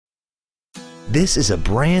This is a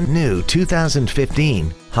brand new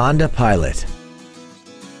 2015 Honda Pilot.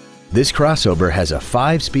 This crossover has a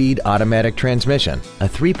 5-speed automatic transmission, a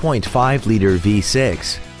 3.5-liter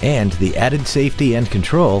V6, and the added safety and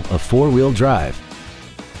control of 4-wheel drive.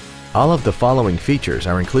 All of the following features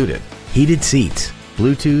are included: heated seats,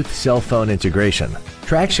 Bluetooth cell phone integration,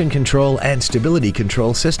 traction control and stability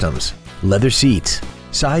control systems, leather seats,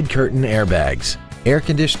 side curtain airbags, air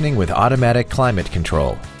conditioning with automatic climate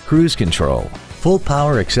control, cruise control, full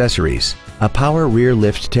power accessories, a power rear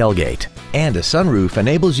lift tailgate, and a sunroof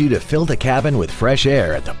enables you to fill the cabin with fresh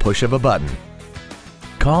air at the push of a button.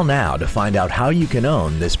 Call now to find out how you can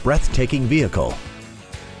own this breathtaking vehicle.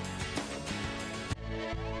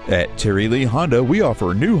 At Terry Lee Honda, we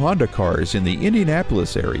offer new Honda cars in the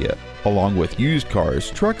Indianapolis area, along with used cars,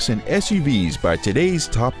 trucks, and SUVs by today's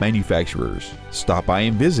top manufacturers. Stop by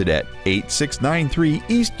and visit at 8693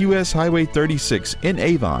 East US Highway 36 in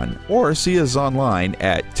Avon, or see us online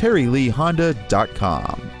at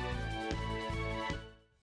terryleehonda.com.